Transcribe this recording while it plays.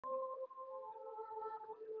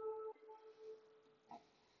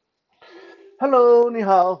Hello，你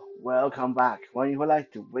好，Welcome back，欢迎回来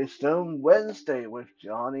to Wisdom Wednesday with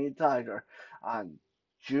Johnny Tiger on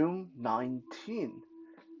June 19,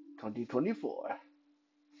 2024.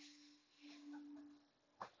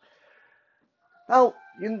 Now,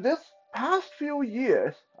 in this past few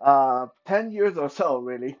years, 10 years or so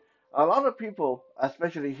really, a lot of people,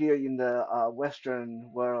 especially here in the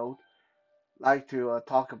Western world, like to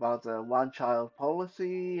talk about the one-child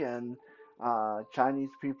policy and Chinese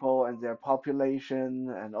people and their population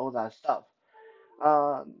and all that stuff.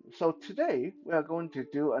 So today we are going to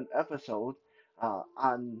do an episode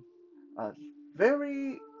on a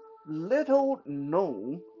very little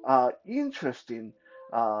known, interesting,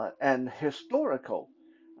 and historical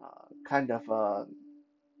kind of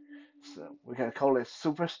so we can call it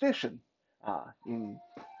superstition in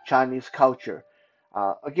Chinese culture.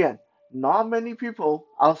 Again, not many people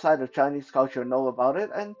outside of Chinese culture know about it,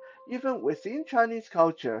 and even within Chinese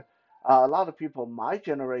culture, a lot of people my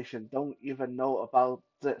generation don't even know about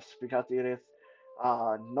this because it is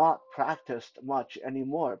not practiced much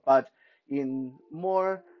anymore. But in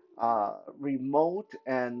more remote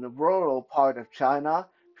and rural part of China,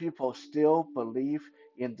 people still believe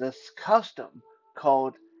in this custom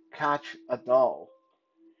called catch a doll.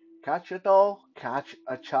 Catch a doll, catch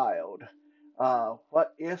a child.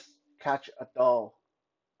 What is catch a doll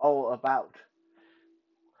all about?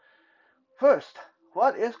 First,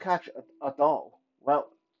 what is catch a doll? Well,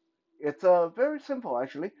 it's very simple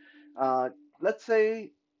actually. Uh, let's say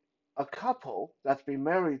a couple that's been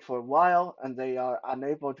married for a while and they are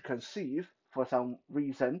unable to conceive for some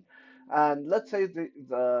reason, and let's say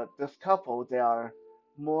this couple they are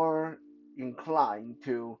more inclined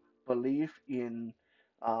to believe in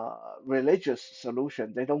religious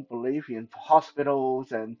solution. They don't believe in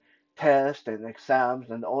hospitals and tests and exams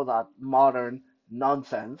and all that modern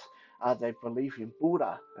nonsense. They believe in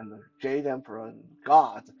Buddha and the Jade Emperor and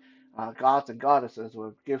God. Gods and goddesses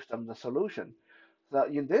will give them the solution. So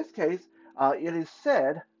in this case, it is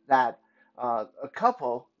said that a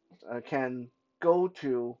couple can go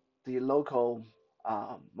to the local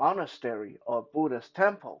monastery or Buddhist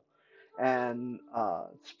temple, and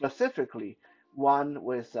specifically one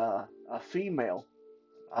with a female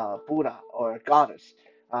Buddha or goddess,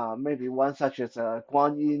 maybe one such as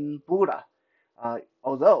Guanyin Buddha.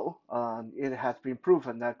 Although it has been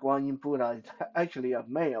proven that Guanyin Buddha is actually a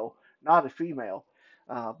male, not a female,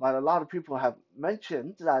 but a lot of people have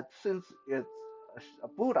mentioned that since it's a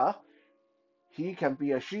Buddha, he can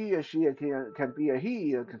be a she can be a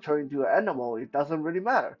he, it can turn into an animal. It doesn't really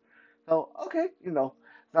matter. So okay,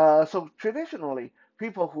 so traditionally,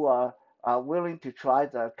 people who are willing to try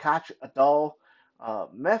the catch a doll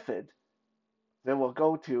method, they will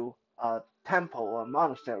go to a temple or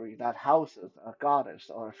monastery that houses a goddess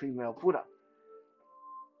or a female Buddha.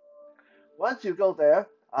 Once you go there,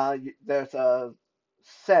 there's a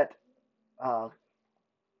set uh,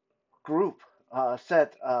 group,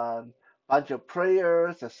 set bunch of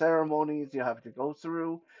prayers and ceremonies you have to go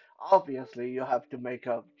through. Obviously, you have to make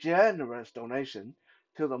a generous donation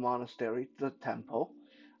to the monastery, to the temple,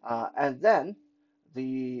 and then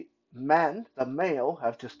the male,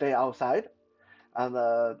 have to stay outside, and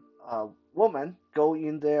the woman go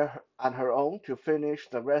in there on her own to finish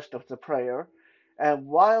the rest of the prayer. And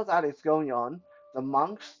while that is going on, the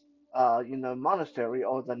monks in the monastery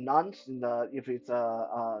or the nuns in the if it's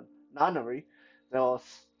a nunnery, they'll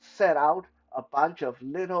set out a bunch of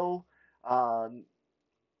little uh,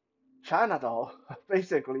 China doll,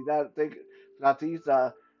 basically that these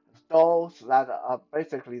dolls that are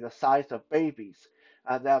basically the size of babies.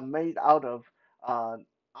 They're made out of uh,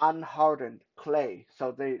 unhardened clay.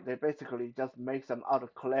 So they basically just make them out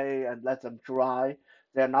of clay and let them dry.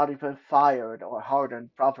 They're not even fired or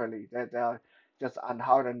hardened properly. They're just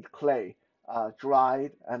unhardened clay,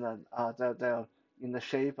 dried, and then they're in the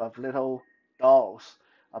shape of little dolls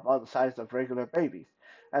about the size of regular babies.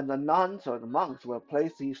 And the nuns or the monks will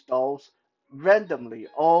place these dolls randomly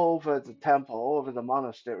all over the temple, all over the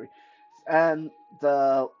monastery. And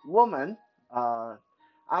the woman, uh,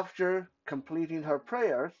 after completing her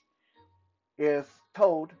prayers, is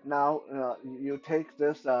told now you take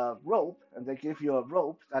this rope, and they give you a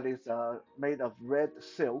rope that is made of red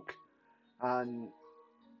silk, and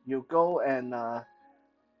you go and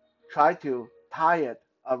try to tie it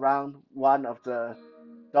around one of the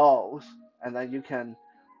dolls, and then you can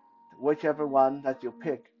whichever one that you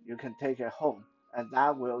pick, you can take it home, and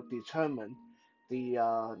that will determine the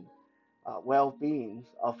well-being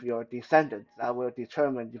of your descendants. That will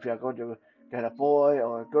determine if you're going to get a boy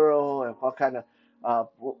or a girl, and what kind of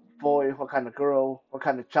boy, what kind of girl, what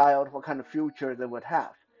kind of child, what kind of future they would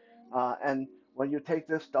have. And when you take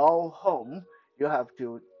this doll home, you have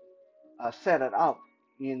to set it up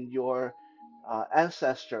in your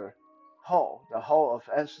ancestor hall, the hall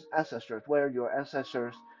of ancestors, where your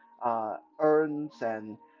ancestors' urns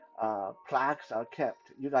and plaques are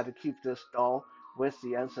kept. You got to keep this doll with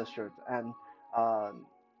the ancestors and uh,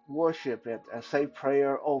 worship it and say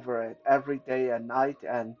prayer over it every day and night,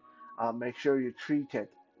 and make sure you treat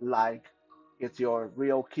it like it's your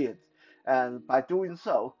real kid. And by doing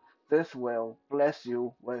so, this will bless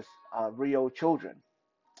you with real children.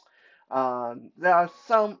 There are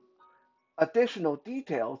some additional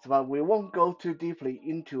details, but we won't go too deeply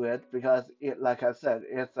into it because like I said,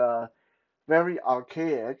 it's a very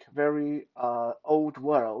archaic, very old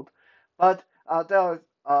world. But there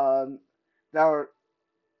are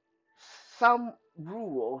some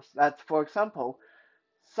rules that, for example,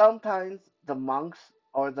 sometimes the monks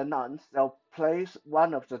or the nuns they'll place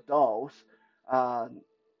one of the dolls uh,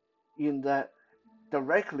 in the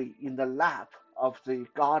directly in the lap of the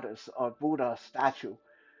goddess or Buddha statue.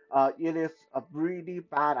 It is a really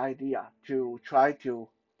bad idea to try to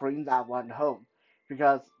bring that one home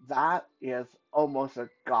because that is almost a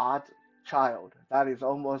god child. That is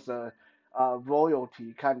almost a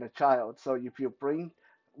royalty kind of child. So if you bring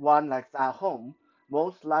one like that home,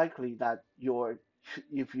 most likely that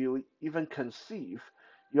if you even conceive,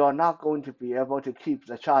 you are not going to be able to keep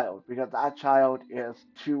the child because that child is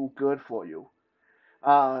too good for you.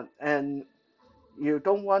 And you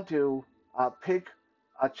don't want to pick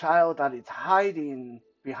a child that is hiding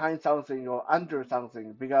behind something or under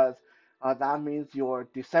something because that means your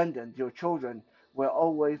descendants, your children, will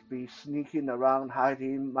always be sneaking around,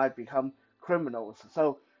 hiding, might become criminals.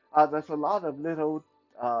 So there's a lot of little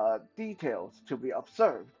details to be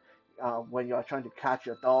observed when you are trying to catch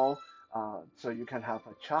a doll so you can have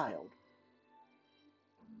a child.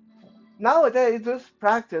 Nowadays, this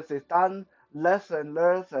practice is done less and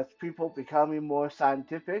less as people becoming more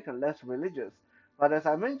scientific and less religious. But as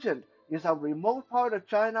I mentioned, in some remote part of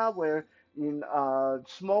China, where in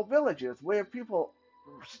small villages where people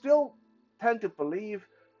still tend to believe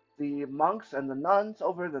the monks and the nuns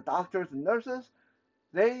over the doctors and nurses,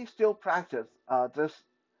 they still practice this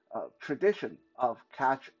tradition of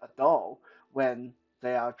catch a doll when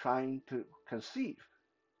they are trying to conceive.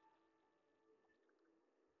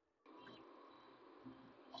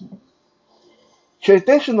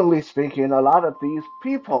 Traditionally speaking, a lot of these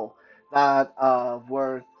people that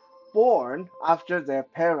were born after their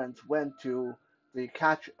parents went to the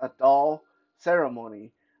catch a doll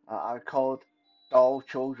ceremony are called doll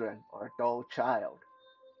children or doll child.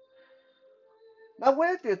 Now,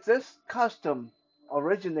 where did this custom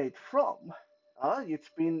originate from? It's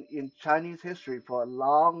been in Chinese history for a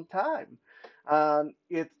long time.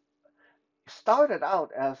 It started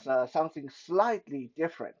out as something slightly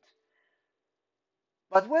different.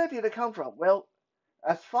 But where did it come from? Well,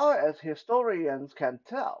 as far as historians can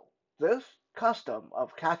tell, this custom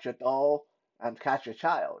of catch a doll and catch a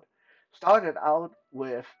child started out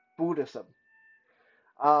with Buddhism.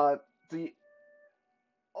 Uh, the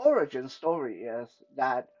origin story is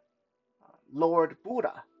that Lord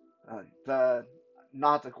Buddha, the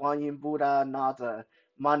not the Guanyin Buddha, not the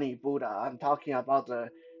money Buddha. I'm talking about the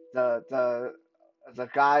the the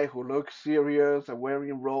guy who looks serious and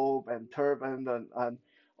wearing robe and turban and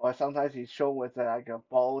or sometimes he's shown with like a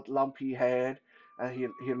bald, lumpy head and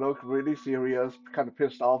he looked really serious, kind of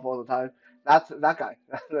pissed off all the time. That's that guy,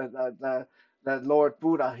 the Lord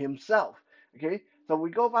Buddha himself. Okay, so we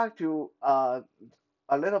go back to a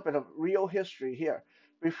little bit of real history here.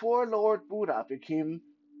 Before Lord Buddha became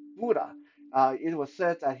Buddha, it was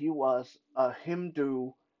said that he was a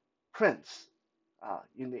Hindu prince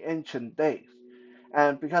in the ancient days.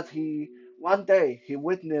 And because he one day he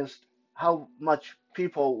witnessed how much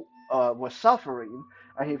people were suffering,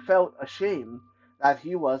 and he felt ashamed that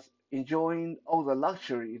he was enjoying all the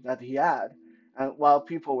luxury that he had, and while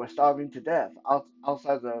people were starving to death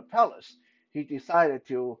outside the palace, he decided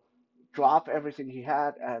to drop everything he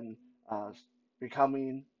had and uh,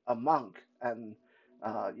 becoming a monk and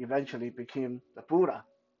eventually became the Buddha.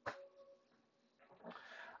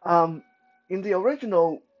 Um, in the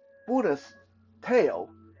original Buddha's tale,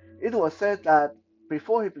 it was said that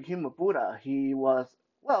before he became a Buddha, he was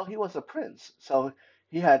a prince. So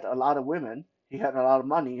he had a lot of women, he had a lot of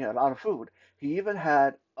money, he had a lot of food. He even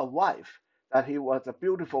had a wife that he was a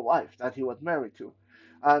beautiful wife that he was married to.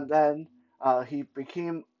 And then he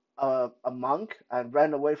became a monk and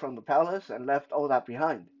ran away from the palace and left all that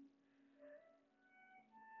behind.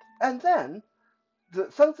 And then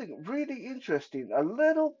something really interesting, a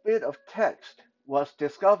little bit of text was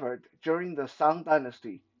discovered during the Song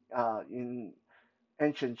Dynasty in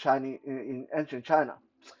ancient Chinese in ancient China,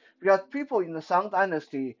 because people in the Song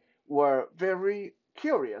Dynasty were very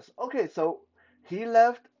curious. Okay, so he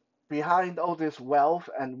left behind all this wealth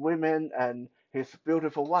and women and his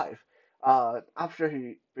beautiful wife after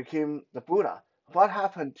he became the Buddha. What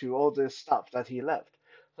happened to all this stuff that he left?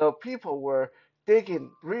 So people were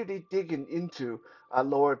digging, really digging into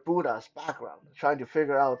Lord Buddha's background, trying to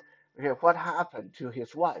figure out, okay, what happened to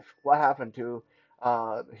his wife, what happened to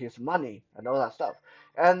his money and all that stuff.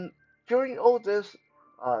 And during all this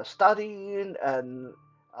studying and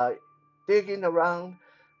uh, digging around,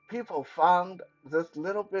 people found this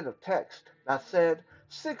little bit of text that said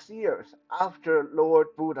 6 years after Lord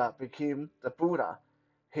Buddha became the Buddha,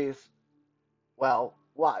 his, well,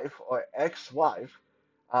 wife or ex-wife,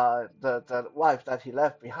 the wife that he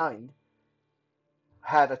left behind,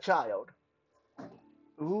 had a child.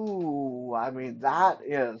 Ooh, I mean, that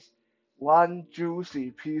is one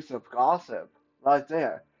juicy piece of gossip right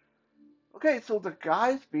there. Okay, so the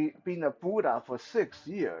guy's been a Buddha for 6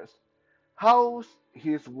 years. How's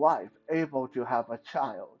his wife able to have a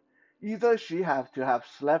child? Either she have to have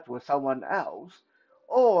slept with someone else,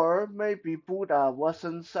 or maybe Buddha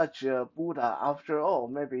wasn't such a Buddha after all.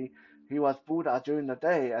 Maybe he was Buddha during the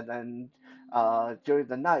day, and then during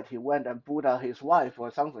the night he went and Buddha his wife or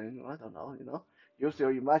something. I don't know, use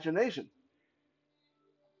your imagination.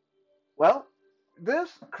 Well, this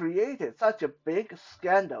created such a big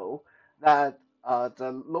scandal that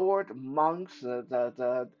the Lord monks,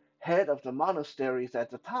 the head of the monasteries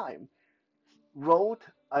at the time, wrote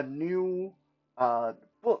a new uh,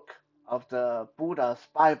 book of the Buddha's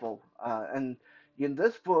Bible. And in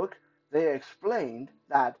this book, they explained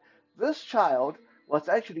that this child was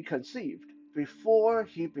actually conceived before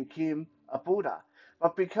he became a Buddha.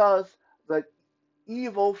 But because the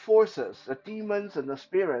evil forces, the demons and the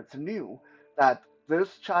spirits, knew that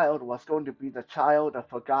this child was going to be the child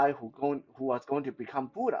of a guy who was going to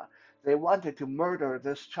become Buddha. They wanted to murder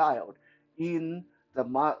this child in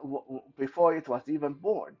before it was even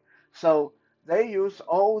born. So they used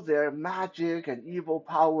all their magic and evil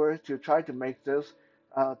power to try to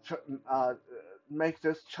uh, tr- uh, make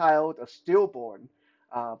this child a stillborn.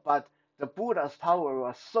 But the Buddha's power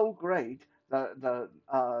was so great, the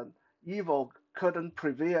evil couldn't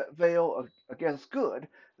prevail against good,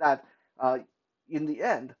 that uh, in the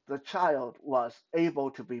end, the child was able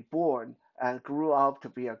to be born and grew up to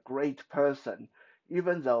be a great person,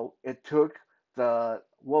 even though it took the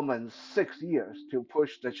woman 6 years to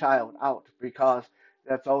push the child out because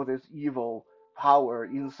that's all this evil power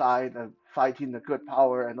inside and fighting the good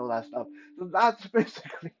power and all that stuff. So that's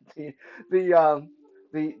basically the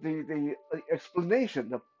the explanation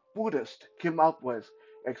the Buddhist came up with,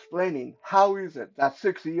 explaining how is it that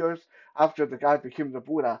 6 years after the guy became the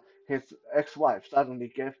Buddha, his ex-wife suddenly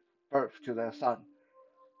gave birth to their son.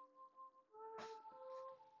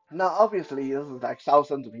 Now, obviously, this is like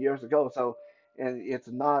thousands of years ago, so and it's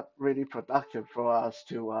not really productive for us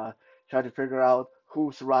to try to figure out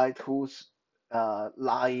who's right, who's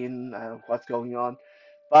lying, and what's going on.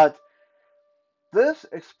 But this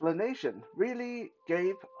explanation really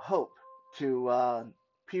gave hope to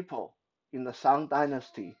people in the Song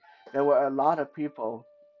Dynasty. There were a lot of people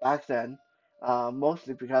back then,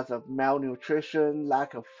 mostly because of malnutrition,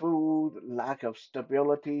 lack of food, lack of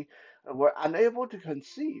stability, were unable to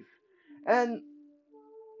conceive. And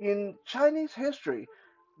in Chinese history,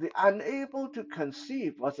 the unable to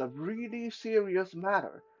conceive was a really serious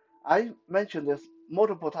matter. I mentioned this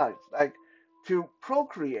multiple times. Like to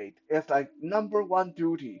procreate is like number one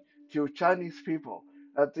duty to Chinese people.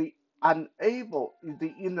 The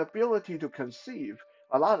inability to conceive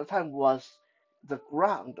a lot of time was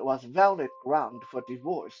valid ground for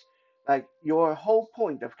divorce. Like your whole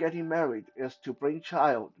point of getting married is to bring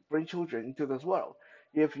children into this world.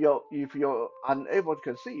 If you're unable to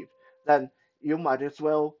conceive, then you might as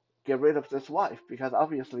well get rid of this wife because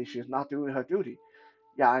obviously she's not doing her duty.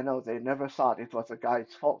 Yeah, I know they never thought it was a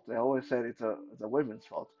guy's fault. They always said it's the women's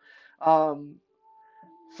fault. Um,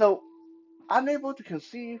 so unable to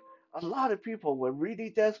conceive, a lot of people were really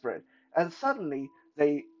desperate, and suddenly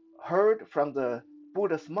they heard from the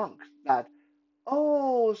Buddhist monks that,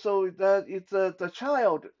 oh, so that it's the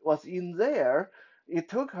child was in there. It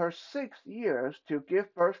took her 6 years to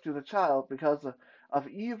give birth to the child because of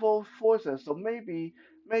evil forces. So maybe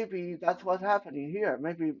that's what's happening here.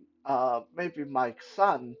 Maybe my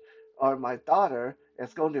son or my daughter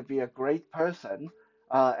is going to be a great person,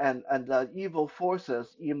 and the evil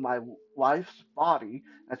forces in my wife's body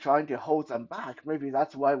are trying to hold them back. Maybe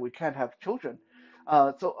that's why we can't have children.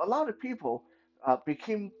 So a lot of people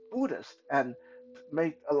became Buddhist, and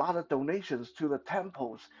made a lot of donations to the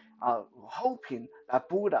temples, hoping that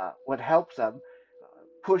Buddha would help them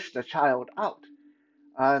push the child out.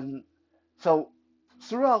 And so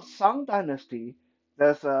throughout Song Dynasty,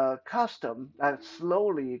 there's a custom that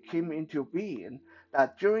slowly came into being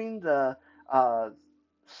that during the uh,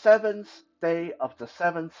 seventh day of the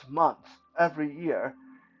seventh month every year,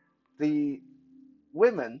 the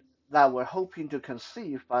women that were hoping to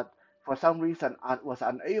conceive but for some reason was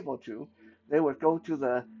unable to, they would go to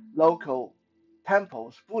the local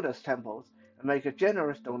temples, Buddhist temples, and make a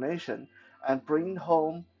generous donation and bring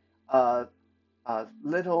home a, a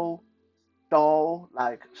little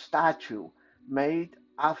doll-like statue made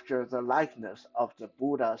after the likeness of the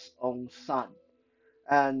Buddha's own son.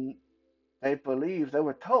 And they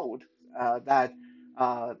were told that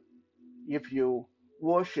uh, if you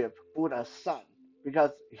worship Buddha's son,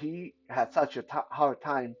 because he had such a hard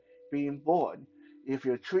time being born, if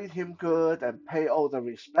you treat him good and pay all the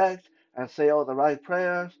respect and say all the right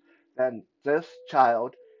prayers, then this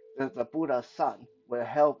child, the Buddha's son, will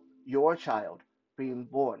help your child being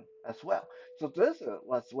born as well. So this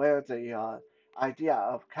was where the idea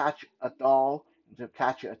of catch a doll to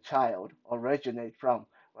catch a child originate from,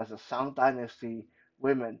 was the Song Dynasty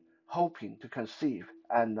women hoping to conceive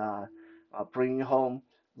and bringing home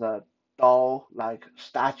the doll-like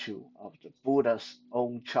statue of the Buddha's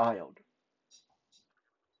own child.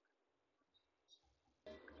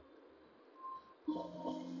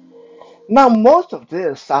 Now, most of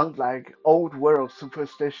this sounds like old world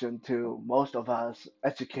superstition to most of us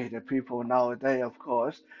educated people nowadays, of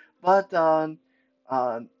course, but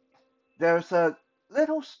uh, there's a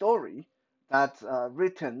little story that's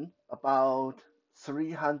written about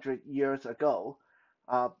 300 years ago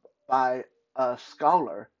uh, by a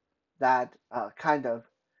scholar that kind of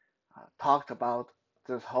talked about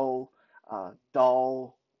this whole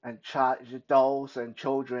dolls and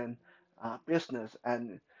children business,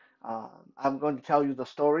 and I'm going to tell you the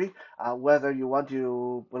story. Whether you want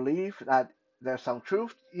to believe that there's some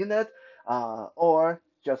truth in it, or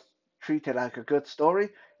just treat it like a good story,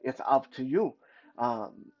 it's up to you.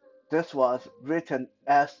 Um, this was written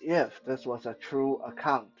as if this was a true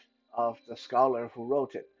account of the scholar who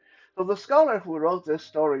wrote it. So the scholar who wrote this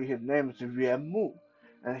story, his name is Yuan Mu,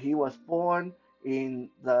 and he was born in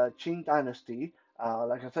the Qing Dynasty,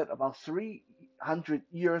 like I said, about 300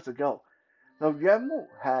 years ago. So Yuan Mu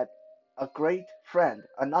had a great friend,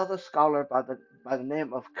 another scholar by the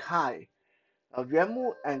name of Kai. Yuan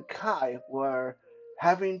Mu and Kai were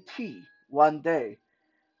having tea one day,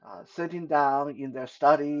 sitting down in their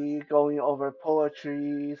study, going over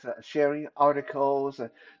poetries, sharing articles, and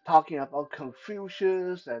talking about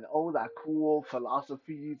Confucius and all that cool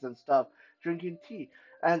philosophies and stuff, drinking tea.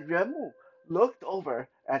 And Yuanmu looked over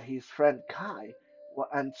at his friend Kai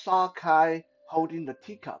and saw Kai holding the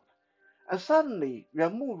teacup. And suddenly,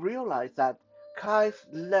 Yuanmu realized that Kai's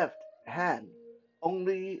left hand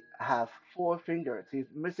only have four fingers. He's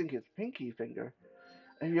missing his pinky finger.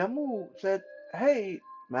 And Yamu said, "Hey,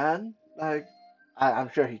 man!" Like, I'm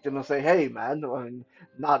sure he didn't say, "Hey, man," I mean,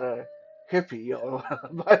 not a hippie, or,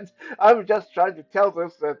 but I'm just trying to tell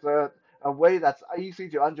this that a way that's easy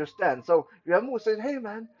to understand. So Yamu said, "Hey,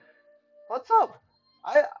 man, what's up?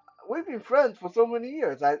 I We've been friends for so many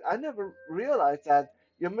years. I never realized that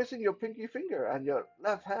you're missing your pinky finger and your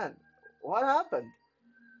left hand. What happened?"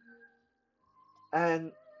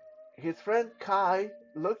 And his friend Kai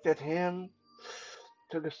looked at him,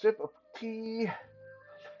 took a sip of tea,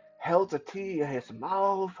 held the tea in his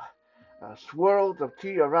mouth, swirled the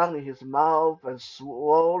tea around in his mouth, and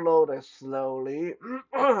swallowed it slowly,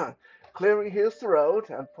 clearing his throat,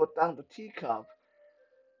 and put down the teacup.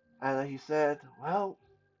 And he said, "Well,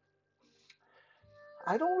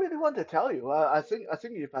 I don't really want to tell you. I think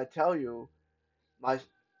if I tell you my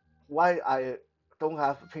why I don't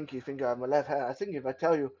have a pinky finger on my left hand, I think if I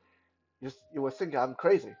tell you, you will think I'm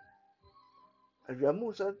crazy." And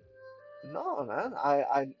Yuanmu said, "No, man.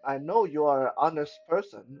 I know you are an honest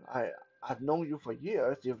person. I've known you for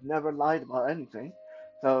years. You've never lied about anything.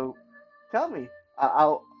 So tell me.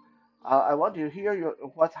 I want to hear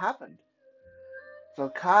what happened." So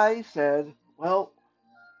Kai said, "Well,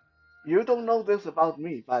 you don't know this about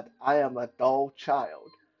me, but I am a dull child.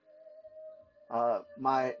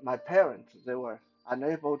 My parents, they were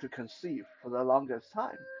unable to conceive for the longest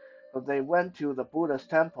time, but they went to the Buddha's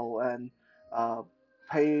temple and uh,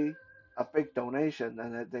 paid a big donation,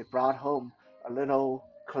 and they brought home a little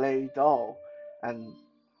clay doll and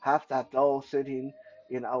have that doll sitting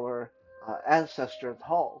in our ancestors'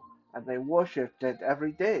 hall, and they worshipped it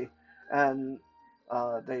every day, and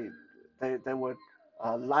uh, they they would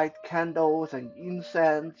light candles and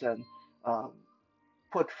incense and um,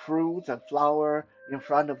 put fruits and flour in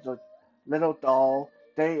front of the little doll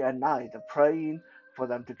day and night, praying for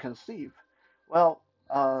them to conceive. Well,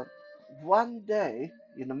 one day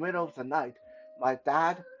in the middle of the night, my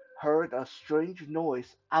dad heard a strange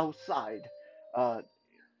noise outside uh,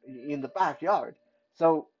 in the backyard.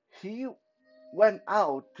 So he went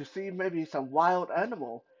out to see maybe some wild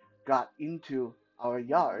animal got into our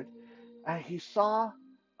yard, and he saw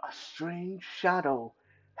a strange shadow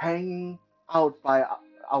hanging out by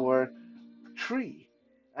our tree.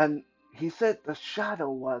 And he said the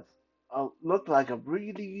shadow was looked like a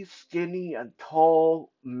really skinny and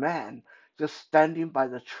tall man just standing by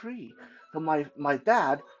the tree. So my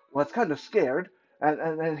dad was kind of scared,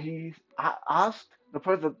 and he asked the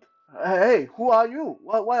person, "Hey, who are you?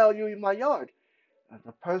 Why are you in my yard?" And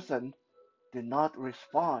the person did not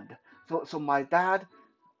respond. So my dad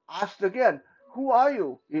asked again, "Who are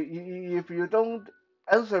you? If you don't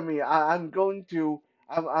answer me, I'm going to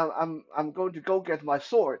I'm going to go get my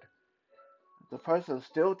sword." The person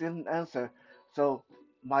still didn't answer, so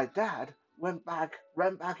my dad ran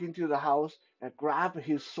back into the house and grabbed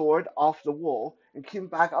his sword off the wall and came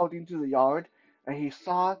back out into the yard, and he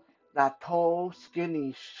saw that tall,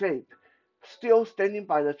 skinny shape still standing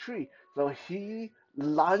by the tree. So he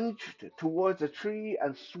lunged towards the tree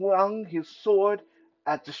and swung his sword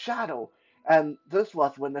at the shadow. And this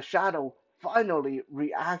was when the shadow finally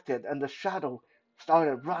reacted, and the shadow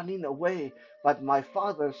started running away. But my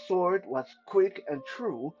father's sword was quick and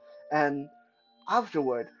true, and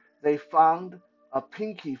afterward they found a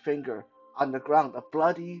pinky finger on the ground, a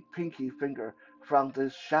bloody pinky finger from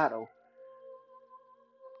this shadow.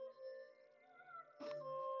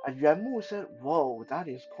 And Yuan Mu said, "Whoa, that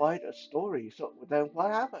is quite a story. So then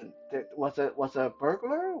what happened? Was it a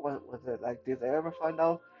burglar? Was it like, did they ever find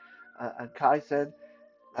out?" And Kai said,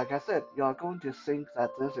 "Like I said, you are going to think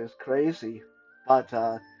that this is crazy, but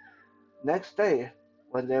next day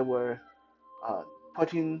when they were uh,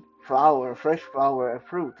 putting fresh flour and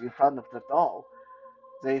fruit in front of the doll,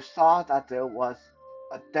 they saw that there was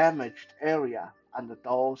a damaged area on the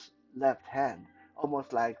doll's left hand,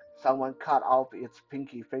 almost like someone cut off its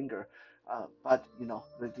pinky finger. But you know,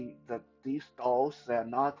 these dolls, they're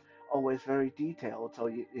not always very detailed, so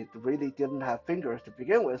it really didn't have fingers to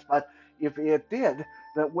begin with. But if it did,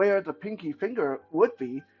 then where the pinky finger would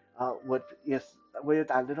be, would is where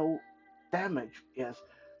that little damage is.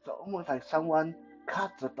 So almost like someone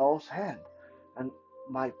cut the doll's hand. And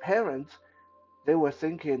my parents, they were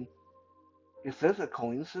thinking, is this a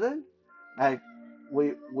coincidence? Like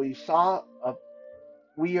we saw a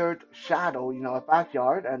weird shadow in our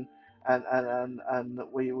backyard, and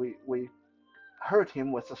we hurt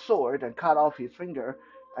him with a sword and cut off his finger,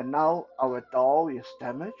 and now our doll is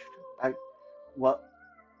damaged. Like, what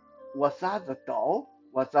was that? The doll?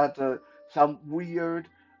 Was that some weird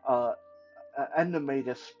uh,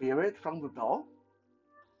 animated spirit from the doll?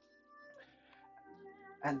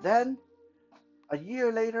 And then a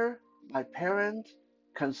year later, my parents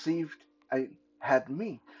conceived and had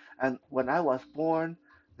me, and when I was born,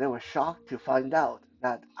 they were shocked to find out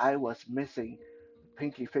that I was missing the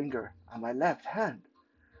pinky finger on my left hand.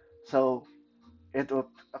 So it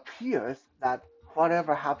appears that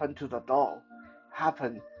whatever happened to the doll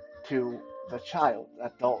happened to the child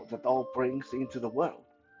that the doll brings into the world.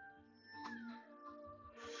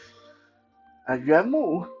 And Yuan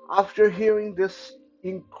Mu, after hearing this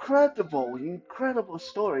incredible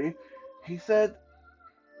story, he said,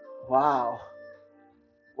 "Wow,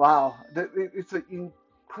 wow, it's an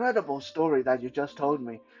incredible story that you just told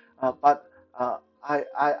me. But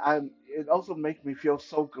it also makes me feel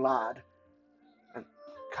so glad." And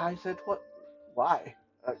Kai said, "What? Why?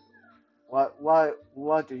 Uh,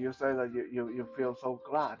 why do you say that you feel so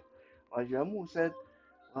glad?" Yuan Mu said,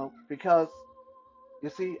 "Well, because you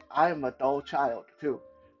see, I am a dull child too.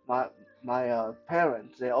 My my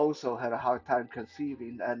parents, they also had a hard time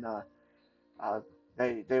conceiving, and uh,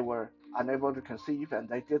 they were unable to conceive, and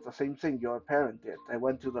they did the same thing your parent did. They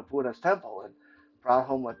went to the Buddha's temple and brought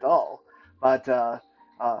home a doll. But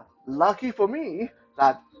lucky for me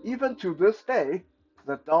that even to this day,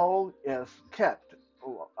 the doll is kept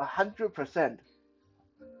 100%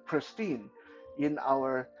 pristine in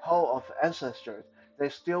our hall of ancestors. They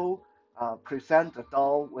still present the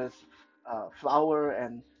doll with flower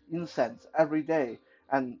and incense every day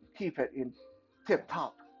and keep it in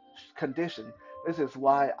tip-top condition. This is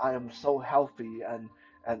why I am so healthy and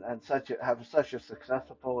have such a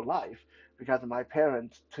successful life, because my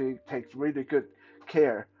parents takes really good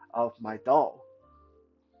care of my doll.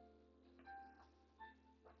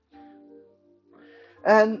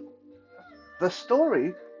 And the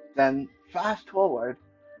story then fast forward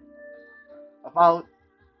about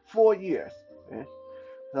 4 years. Okay?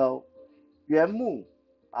 So Yuan Mu,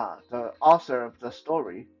 the author of the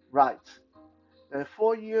story, writes that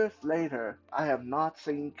 4 years later, I have not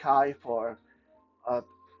seen Kai for uh,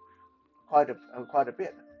 quite a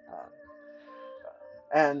bit, uh,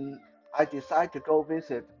 and I decide to go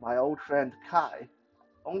visit my old friend Kai,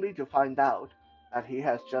 only to find out that he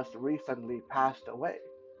has just recently passed away.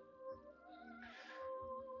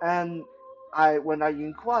 And when I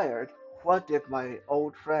inquired what did my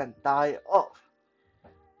old friend die of,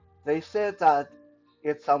 they said that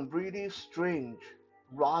it's some really strange,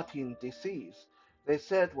 rotting disease. They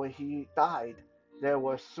said when he died, there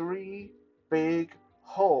were three big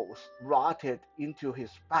holes rotted into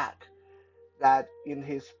his back. That in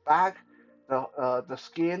his back, the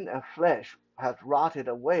skin and flesh had rotted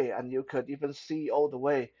away, and you could even see all the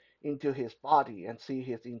way into his body and see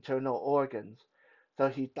his internal organs. So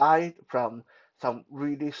he died from some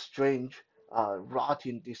really strange,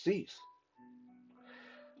 rotting disease.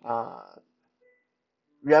 Uh,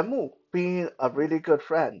 Yuan Mu, being a really good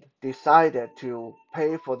friend, decided to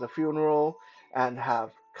pay for the funeral and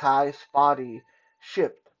have Kai's body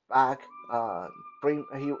shipped back.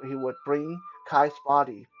 He would bring Kai's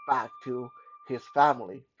body back to his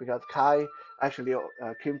family because Kai actually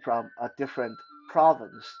came from a different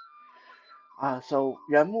province. So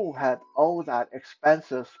Yuan Mu had all that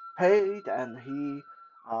expenses paid, and he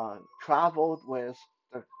traveled with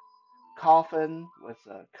the coffin with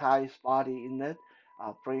Kai's body in it,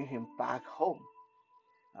 bring him back home.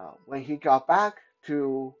 When he got back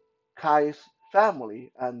to Kai's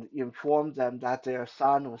family and informed them that their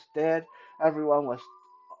son was dead, everyone was,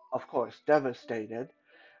 of course, devastated.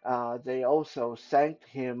 They also thanked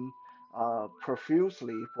him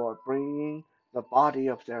profusely for bringing the body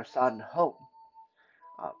of their son home.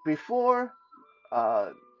 Before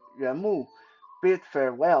Yuan Mu bid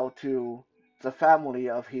farewell to the family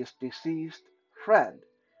of his deceased friend,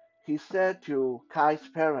 he said to Kai's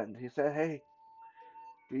parent, he said, "Hey,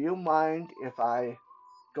 do you mind if I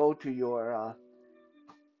go to your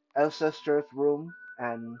ancestor's room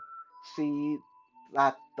and see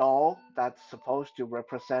that doll that's supposed to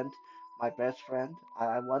represent my best friend?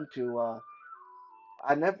 I want to.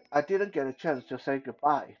 I didn't get a chance to say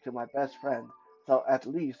goodbye to my best friend, so at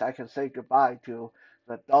least I can say goodbye to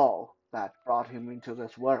the doll that brought him into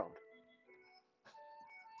this world."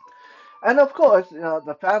 And of course,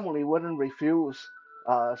 the family wouldn't refuse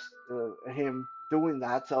him doing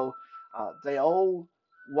that, so they all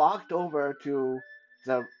walked over to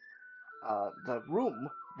the the room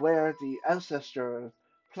where the ancestor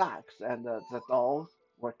plaques and the dolls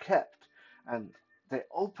were kept. And they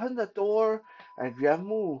opened the door, and Yuan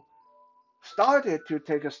Mu started to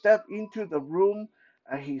take a step into the room,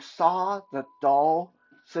 and he saw the doll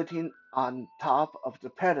sitting on top of the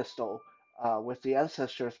pedestal with the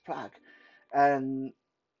ancestor's plaque. And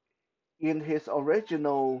in his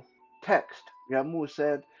original text, Yuan Mu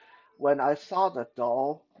said, "When I saw the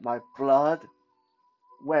doll, my blood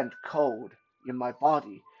went cold in my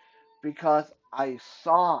body because I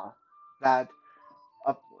saw that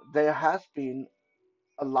uh, there has been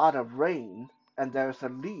a lot of rain and there's a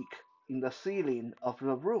leak in the ceiling of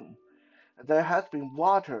the room. There has been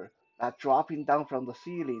water that dropping down from the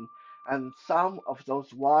ceiling, and some of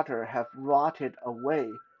those water have rotted away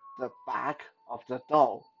the back of the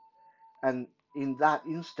doll. And in that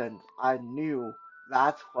instant, I knew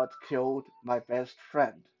that's what killed my best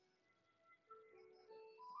friend."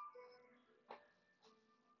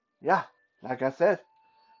 Yeah, like I said,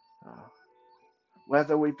 uh,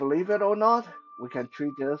 whether we believe it or not, we can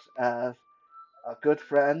treat this as a good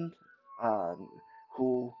friend um,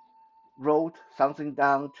 who wrote something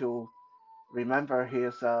down to remember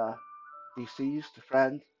his deceased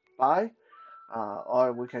friend by,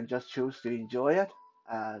 or we can just choose to enjoy it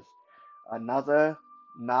as another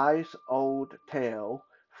nice old tale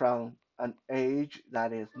from an age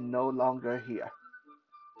that is no longer here.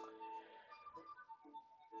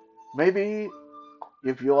 Maybe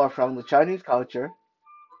if you are from the Chinese culture,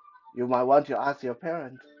 you might want to ask your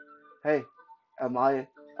parents, "Hey, am I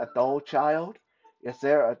a doll child? Is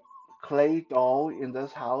there a clay doll in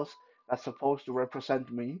this house that's supposed to represent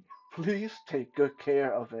me? Please take good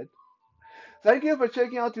care of it." Thank you for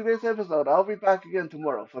checking out today's episode. I'll be back again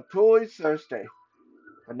tomorrow for Toy Thursday.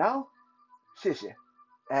 For now, 谢谢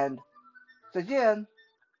and 再见。